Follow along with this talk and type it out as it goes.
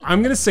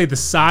I'm going to say the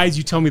size,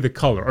 you tell me the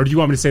color. Or do you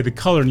want me to say the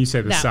color and you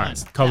say the That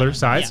size? one. Color, That one,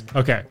 size? yeah.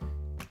 Okay.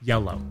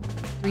 Yellow.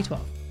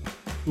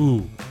 312.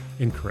 Ooh,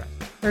 incorrect.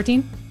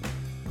 13.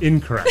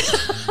 Incorrect.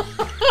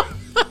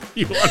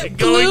 You want to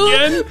go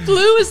again?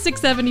 Blue is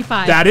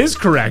 675. That is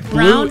correct.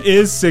 Brown? Blue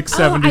is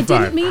 675. Oh,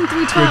 I didn't mean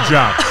 312. Good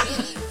job.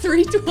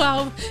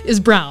 312 is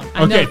brown.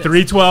 I know Okay, this.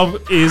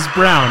 312 is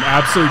brown.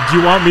 Absolutely. Do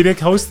you want me to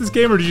host this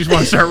game or do you just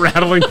want to start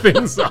rattling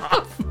things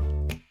off?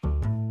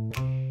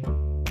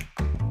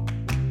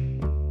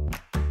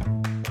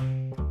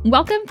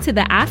 Welcome to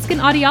the Ask an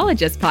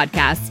Audiologist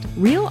podcast,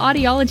 real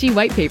audiology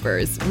white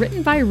papers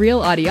written by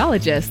real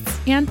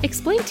audiologists and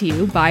explained to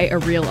you by a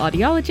real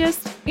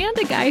audiologist and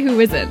a guy who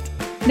isn't.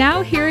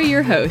 Now, here are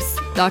your hosts,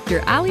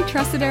 Dr. Ali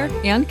Tressiter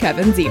and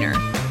Kevin Ziener.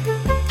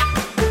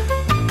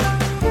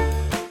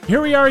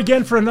 Here we are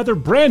again for another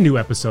brand new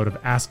episode of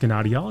Ask an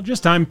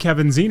Audiologist. I'm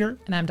Kevin Ziener.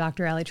 And I'm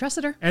Dr. Ali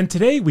Tressiter. And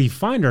today we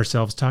find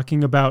ourselves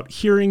talking about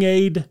hearing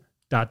aid ...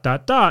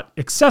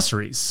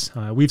 accessories.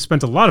 We've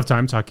spent a lot of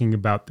time talking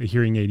about the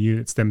hearing aid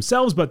units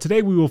themselves, but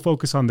today we will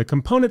focus on the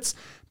components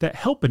that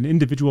help an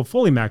individual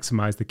fully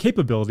maximize the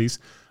capabilities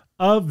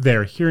of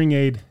their hearing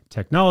aid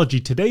technology.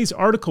 Today's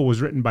article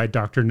was written by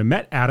Dr.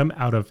 Nemet Adam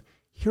out of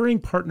Hearing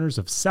Partners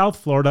of South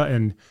Florida,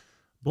 and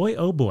boy,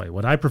 oh boy,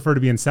 would I prefer to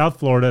be in South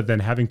Florida than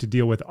having to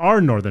deal with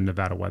our northern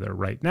Nevada weather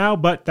right now,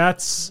 but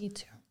that's Me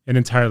too. an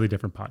entirely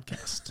different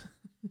podcast.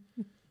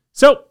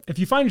 So if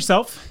you find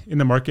yourself in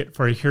the market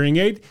for a hearing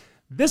aid,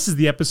 this is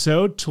the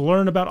episode to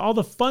learn about all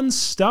the fun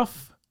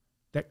stuff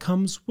that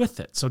comes with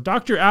it. So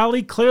Dr.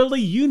 Ali,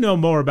 clearly you know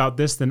more about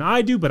this than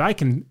I do, but I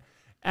can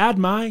add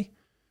my,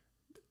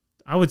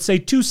 I would say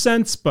 2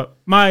 cents, but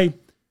my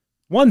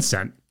 1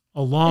 cent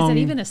along. Is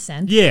it even a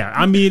cent? Yeah,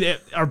 I mean,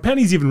 are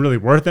pennies even really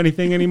worth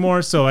anything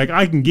anymore? So like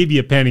I can give you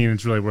a penny and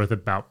it's really worth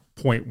about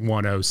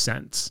 0.10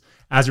 cents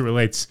as it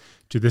relates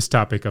to this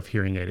topic of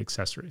hearing aid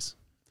accessories.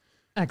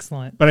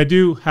 Excellent. But I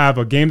do have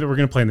a game that we're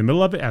going to play in the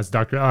middle of it, as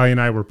Dr. Ali and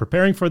I were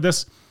preparing for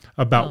this,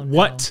 about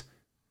what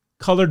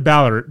colored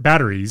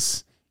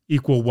batteries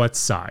equal what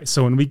size.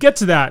 So when we get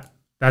to that,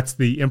 that's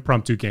the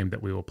impromptu game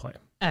that we will play.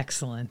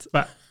 Excellent.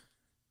 But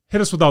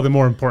hit us with all the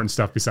more important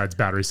stuff besides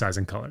battery size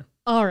and color.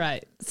 All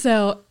right.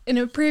 So in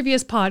a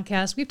previous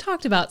podcast, we've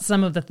talked about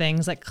some of the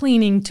things like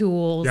cleaning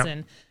tools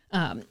Yep.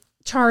 and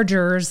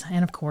chargers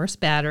and, of course,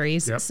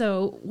 batteries. Yep.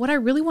 So what I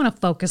really want to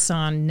focus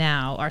on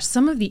now are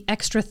some of the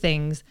extra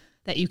things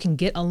that you can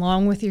get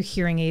along with your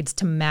hearing aids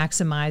to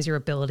maximize your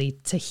ability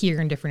to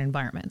hear in different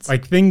environments.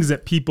 Like things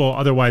that people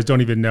otherwise don't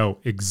even know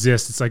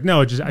exist. It's like,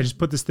 no, I just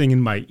put this thing in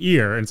my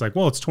ear. And it's like,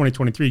 well, it's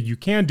 2023. You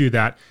can do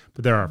that,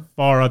 but there are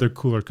far other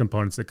cooler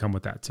components that come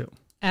with that too.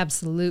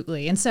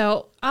 Absolutely. And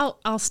so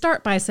I'll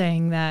start by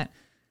saying that,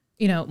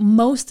 you know,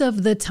 most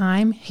of the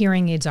time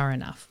hearing aids are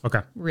enough.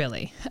 Okay.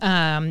 Really.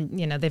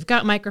 You know, they've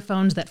got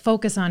microphones that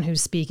focus on who's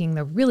speaking.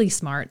 They're really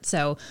smart.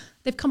 So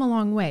they've come a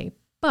long way.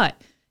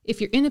 But if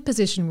you're in a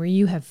position where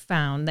you have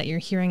found that your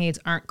hearing aids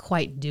aren't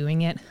quite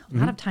doing it, a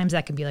lot of times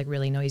that can be like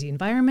really noisy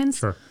environments.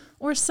 Sure.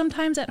 Or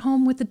sometimes at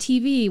home with the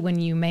TV when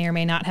you may or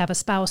may not have a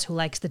spouse who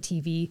likes the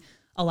TV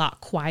a lot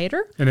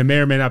quieter. And it may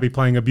or may not be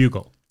playing a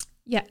bugle,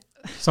 Yeah.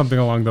 something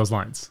along those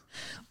lines.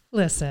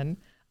 Listen,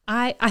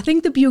 I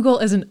think the bugle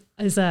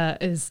is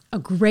a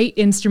great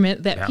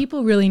instrument that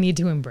people really need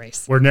to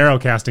embrace. We're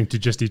narrowcasting to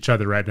just each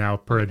other right now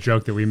per a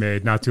joke that we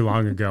made not too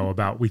long ago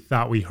about we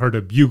thought we heard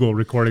a bugle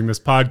recording this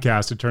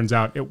podcast. It turns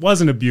out it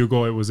wasn't a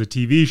bugle, it was a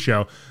TV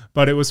show.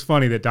 But it was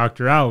funny that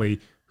Dr. Ali,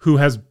 who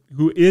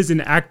is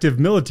an active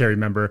military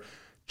member,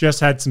 just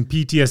had some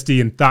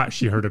PTSD and thought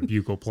she heard a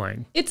bugle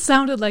playing. It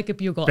sounded like a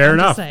bugle. Fair I'm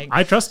enough. Just saying.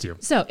 I trust you.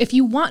 So if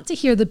you want to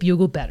hear the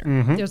bugle better,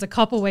 there's a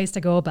couple ways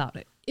to go about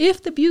it.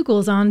 If the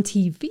bugle's on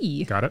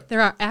TV, Got it.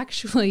 there are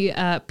actually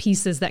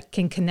pieces that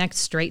can connect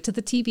straight to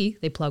the TV.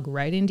 They plug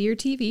right into your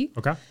TV.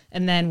 Okay.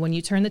 And then when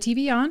you turn the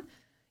TV on,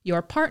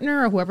 your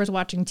partner or whoever's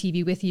watching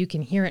TV with you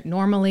can hear it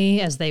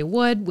normally as they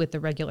would with the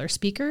regular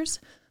speakers.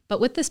 But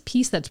with this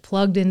piece that's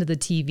plugged into the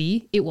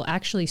TV, it will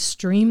actually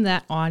stream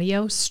that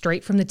audio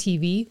straight from the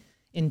TV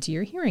into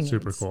your hearing aids.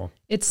 Super cool.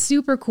 It's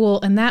super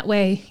cool. And that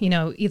way, you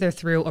know, either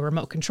through a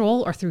remote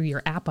control or through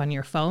your app on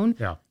your phone,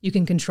 you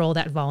can control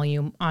that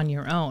volume on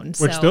your own.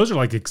 Which those are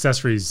like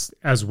accessories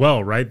as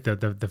well, right?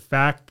 The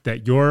fact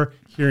that your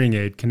hearing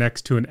aid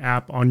connects to an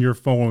app on your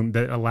phone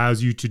that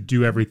allows you to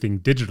do everything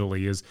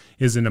digitally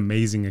is an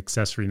amazing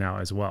accessory now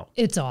as well.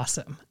 It's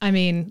awesome. I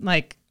mean,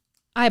 like,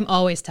 I'm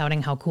always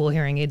touting how cool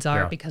hearing aids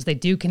are because they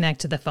do connect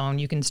to the phone.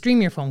 You can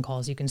stream your phone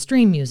calls. You can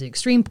stream music,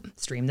 stream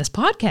this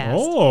podcast.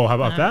 Oh, how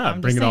about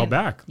that? Bring it all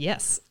back.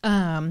 Yes.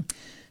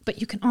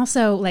 But you can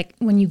also, like,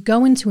 when you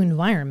go into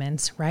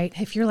environments, right?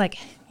 If you're like,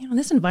 you know,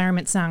 this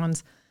environment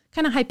sounds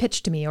kind of high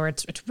pitched to me, or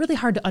it's really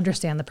hard to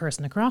understand the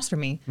person across from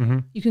me.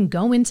 You can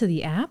go into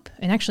the app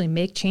and actually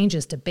make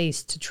changes to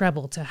bass, to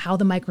treble, to how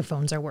the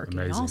microphones are working,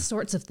 and all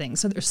sorts of things.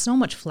 So there's so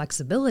much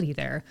flexibility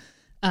there.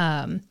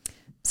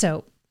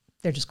 So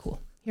they're just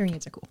cool. Hearing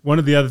aids are cool. One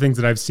of the other things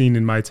that I've seen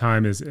in my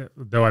time is,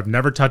 though I've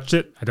never touched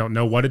it, I don't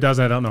know what it does,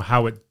 I don't know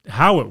how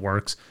it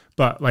works,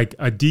 but like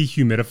a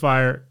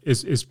dehumidifier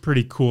is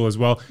pretty cool as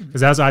well.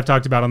 Because as I've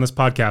talked about on this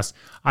podcast,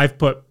 I've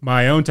put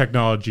my own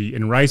technology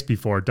in rice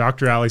before.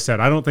 Dr. Ali said,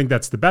 I don't think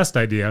that's the best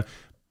idea.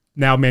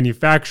 Now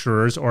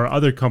manufacturers or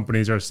other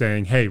companies are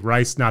saying, hey,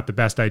 rice not the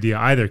best idea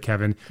either,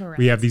 Kevin. Correct.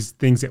 We have these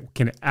things that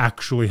can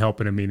actually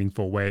help in a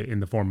meaningful way in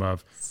the form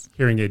of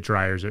hearing aid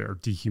dryers or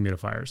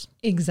dehumidifiers.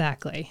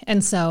 Exactly.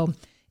 And so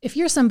if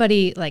you're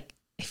somebody like,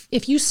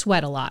 if you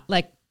sweat a lot,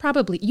 like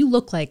probably you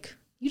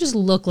just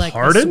look like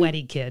a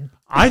sweaty kid.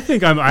 I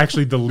think I'm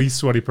actually the least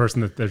sweaty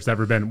person that there's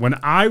ever been. When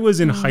I was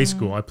in high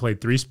school, I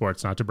played 3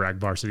 sports, not to brag,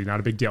 varsity,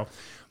 not a big deal.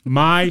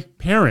 My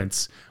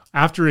parents,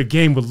 after a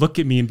game, would look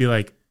at me and be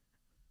like,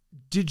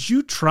 did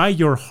you try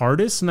your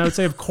hardest? And I would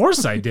say, of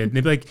course I did. And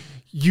they'd be like,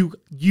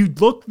 you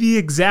look the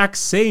exact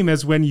same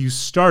as when you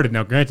started.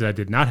 Now, granted, I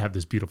did not have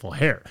this beautiful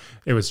hair.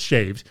 It was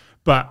shaved.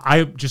 But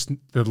I'm just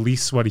the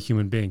least sweaty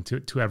human being to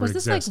ever exist.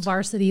 Was this like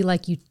varsity,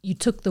 like you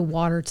took the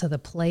water to the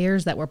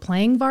players that were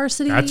playing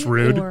varsity? That's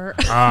rude.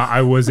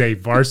 I was a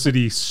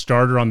varsity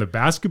starter on the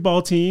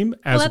basketball team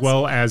as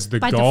well as the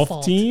golf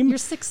default. team. You're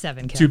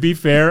 6'7", To be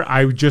fair,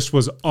 I just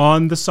was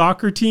on the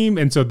soccer team.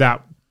 And so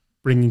that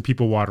bringing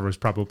people water was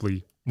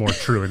probably more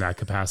true in that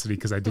capacity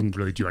because I didn't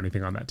really do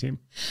anything on that team.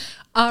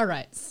 All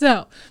right.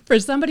 So for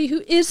somebody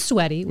who is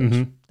sweaty,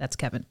 which that's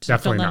Kevin.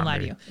 Definitely don't let not him lie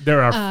me. to you.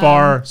 There are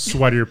far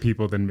sweatier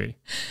people than me.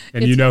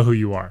 And you know who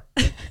you are.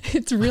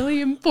 It's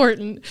really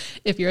important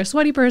if you're a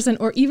sweaty person,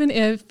 or even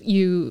if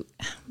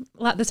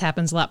this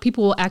happens a lot.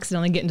 People will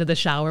accidentally get into the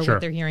shower with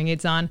their hearing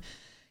aids on.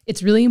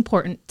 It's really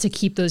important to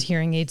keep those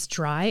hearing aids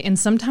dry, and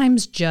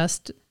sometimes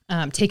just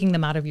taking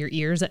them out of your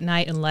ears at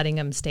night and letting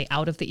them stay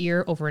out of the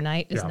ear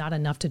overnight is not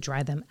enough to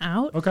dry them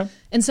out. Okay.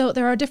 And so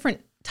there are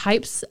different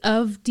types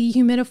of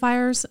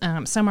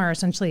dehumidifiers. Some are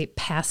essentially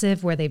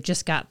passive, where they've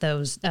just got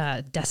those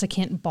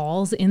desiccant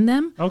balls in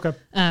them. Okay.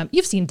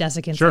 You've seen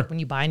desiccants like when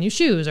you buy new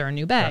shoes or a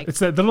new bag. It's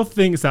that little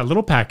thing. It's that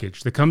little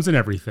package that comes in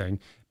everything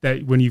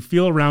that when you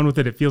feel around with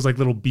it, it feels like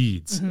little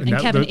beads. And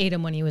Kevin ate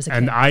them when he was a kid.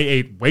 And I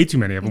ate way too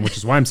many of them, which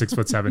is why I'm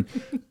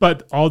 6'7".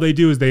 But all they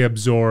do is they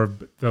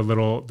absorb the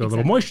little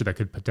moisture that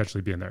could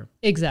potentially be in there.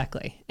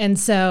 Exactly. And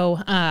so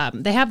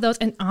they have those.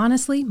 And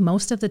honestly,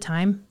 most of the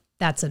time,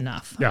 that's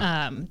enough.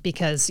 Yeah.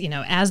 Because,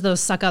 as those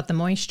suck out the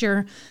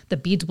moisture, the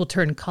beads will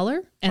turn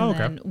color. And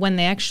then when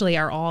they actually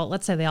are all,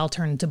 let's say they all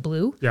turn to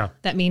blue,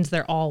 that means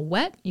they're all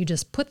wet. You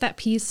just put that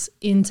piece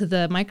into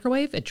the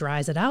microwave, it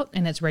dries it out,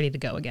 and it's ready to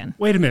go again.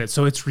 Wait a minute.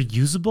 So it's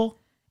reusable?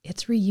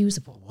 It's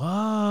reusable.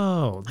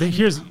 Whoa.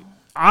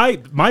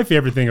 My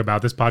favorite thing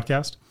about this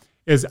podcast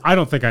is I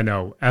don't think I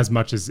know as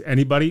much as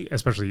anybody,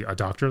 especially a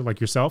doctor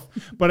like yourself,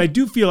 but I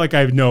do feel like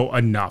I know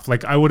enough.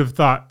 Like I would have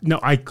thought, no,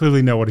 I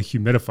clearly know what a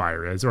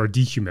humidifier is or a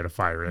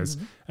dehumidifier is.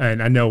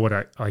 And I know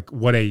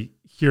what a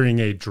hearing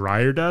aid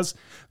dryer does.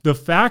 The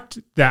fact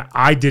that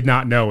I did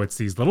not know it's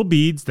these little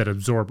beads that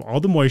absorb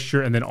all the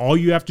moisture, and then all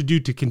you have to do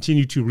to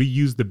continue to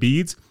reuse the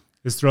beads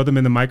is throw them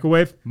in the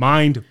microwave.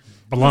 Mind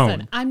blown.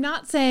 Listen, I'm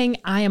not saying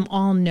I am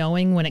all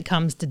knowing when it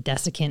comes to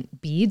desiccant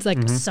beads.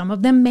 Like some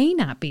of them may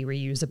not be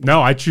reusable.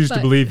 No, I choose to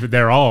believe that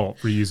they're all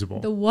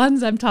reusable. The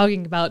ones I'm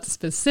talking about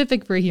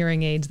specific for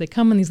hearing aids, they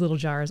come in these little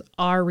jars,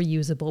 are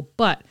reusable.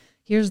 But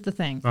here's the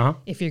thing.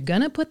 If you're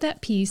going to put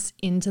that piece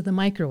into the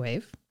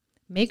microwave,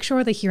 make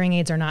sure the hearing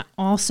aids are not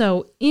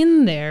also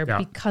in there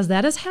because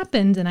that has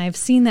happened. And I've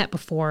seen that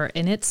before.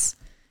 And it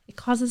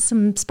causes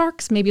some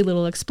sparks, maybe a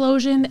little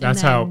explosion, and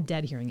then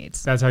dead hearing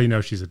aids. That's how you know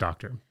she's a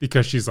doctor.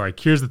 Because she's like,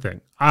 here's the thing.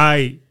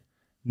 I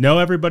know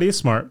everybody is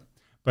smart,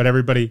 but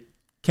everybody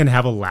can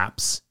have a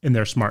lapse in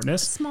their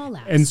smartness. Small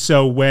lapse. And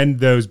so when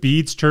those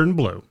beads turn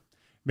blue,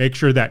 make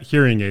sure that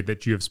hearing aid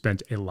that you have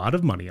spent a lot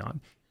of money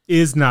on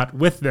is not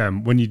with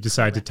them when you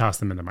decide to toss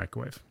them in the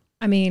microwave.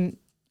 I mean,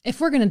 if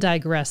we're going to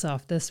digress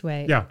off this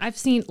way, I've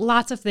seen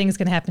lots of things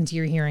can happen to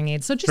your hearing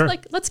aids. So just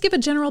let's give a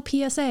general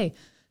PSA.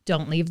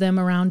 Don't leave them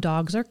around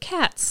dogs or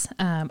cats.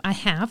 I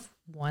have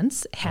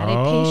once had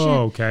a patient.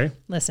 Okay.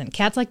 Listen,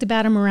 cats like to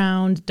bat them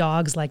around.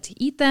 Dogs like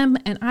to eat them.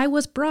 And I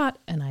was brought,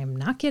 and I'm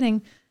not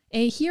kidding,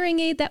 a hearing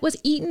aid that was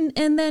eaten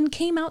and then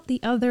came out the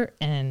other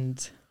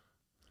end.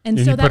 And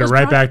so you put it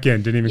right back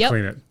in. Didn't even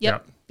clean it.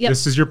 Yep.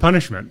 This is your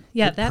punishment.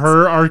 Yeah, that's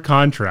per our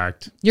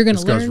contract. You're going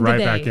to learn goes right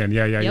today. back in.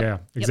 Yeah.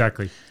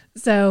 Exactly.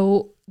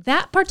 So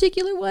that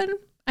particular one,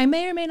 I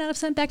may or may not have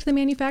sent back to the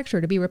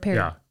manufacturer to be repaired.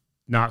 Yeah.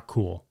 Not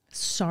cool.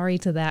 Sorry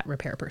to that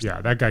repair person.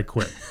 Yeah, that guy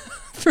quit.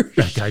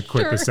 That guy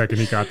quit the second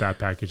he got that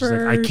package. He's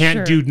like, I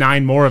can't do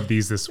 9 more of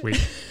these this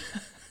week.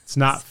 It's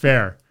not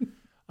fair.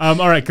 All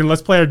right,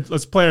 let's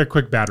play our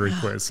quick battery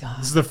quiz.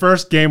 This is the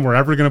first game we're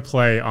ever going to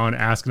play on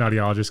Ask an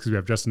Audiologist because we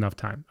have just enough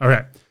time. All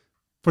right.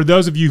 For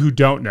those of you who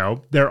don't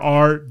know, there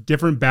are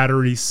different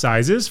battery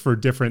sizes for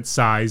different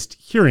sized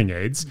hearing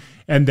aids,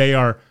 and they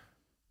are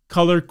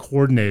color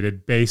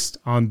coordinated based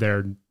on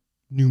their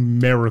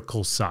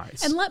numerical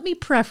size. And let me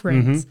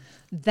preference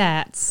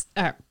that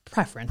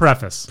preference.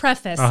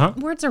 Preface.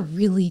 Words are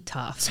really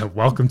tough. So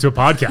welcome to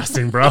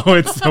podcasting, bro.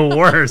 It's the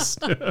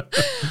worst.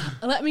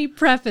 Let me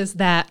preface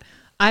that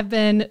I've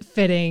been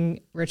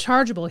fitting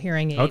rechargeable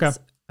hearing aids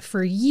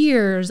for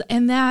years,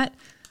 and that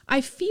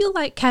I feel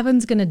like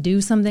Kevin's going to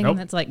do something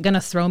that's like going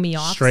to throw me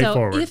off.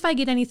 Straightforward. So if I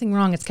get anything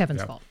wrong, it's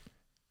Kevin's fault.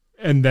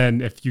 And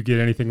then if you get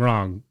anything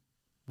wrong,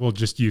 we'll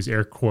just use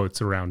air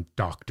quotes around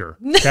doctor.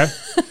 Okay?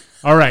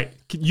 All right.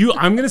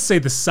 I'm going to say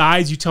the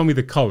size, you tell me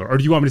the color. Or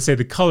do you want me to say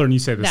the color and you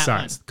say the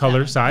size? One.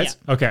 Color, size?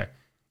 Yeah. Okay.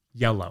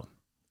 Yellow.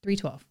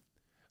 312.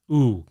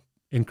 Ooh,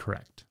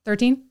 incorrect.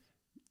 13?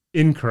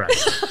 Incorrect.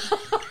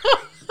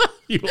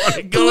 You want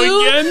to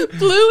go again?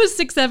 Blue is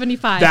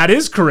 675. That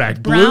is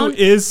correct. Brown? Blue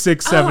is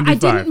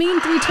 675. Oh, I didn't mean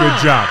 312.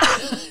 Good job.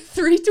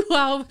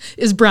 312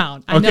 is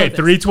brown. I know Okay, this.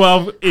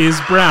 312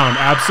 is brown.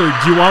 Absolutely.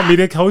 Do you want me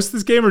to host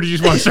this game or do you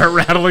just want to start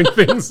rattling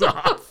things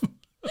off?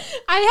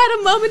 I had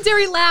a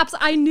momentary lapse.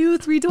 I knew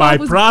 312 By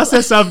was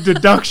process of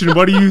deduction,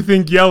 what do you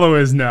think yellow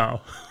is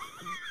now?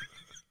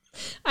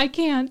 I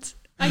can't.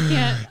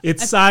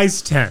 It's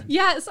size 10.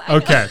 Yes.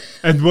 Okay.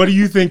 And what do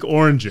you think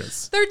orange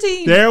is?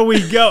 13. There we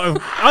go.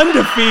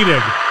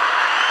 Undefeated.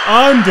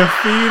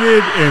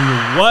 Undefeated in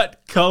what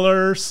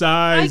color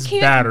size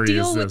battery is this?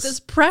 I can't deal with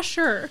this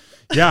pressure.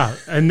 Yeah.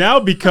 And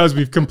now because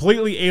we've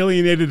completely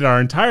alienated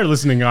our entire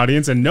listening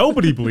audience and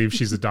nobody believes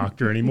she's a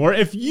doctor anymore,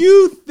 if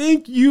you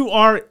think you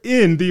are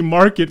in the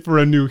market for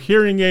a new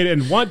hearing aid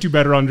and want to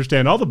better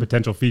understand all the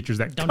potential features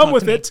that come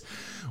with it,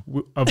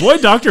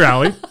 avoid Dr.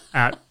 Allie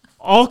at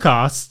all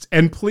costs,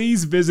 and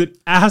please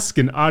visit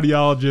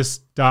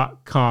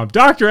askanaudiologist.com.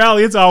 Dr.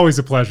 Allie, it's always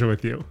a pleasure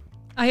with you.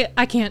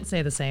 I can't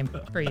say the same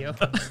for you.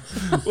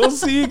 We'll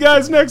see you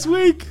guys next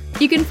week.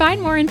 You can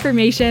find more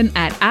information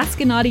at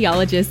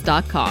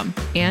askanaudiologist.com,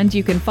 and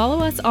you can follow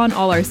us on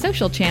all our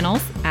social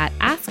channels at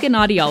Ask an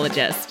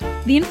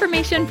Audiologist. The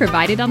information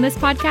provided on this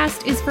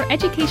podcast is for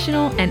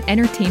educational and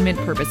entertainment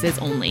purposes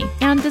only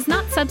and does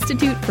not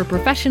substitute for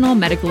professional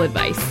medical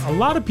advice. A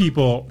lot of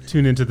people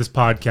tune into this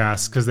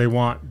podcast because they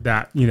want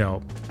that,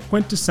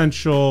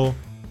 quintessential,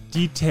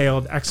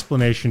 detailed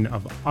explanation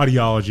of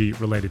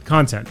audiology-related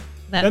content.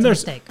 That's and a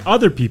there's mistake.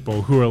 Other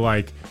people who are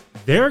like,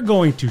 they're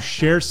going to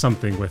share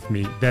something with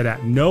me that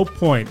at no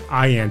point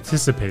I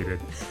anticipated.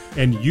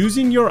 And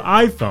using your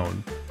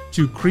iPhone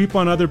to creep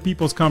on other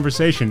people's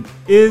conversation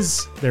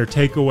is their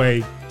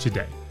takeaway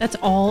today. That's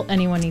all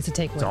anyone needs to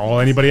take with. That's all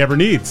anybody ever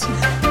needs.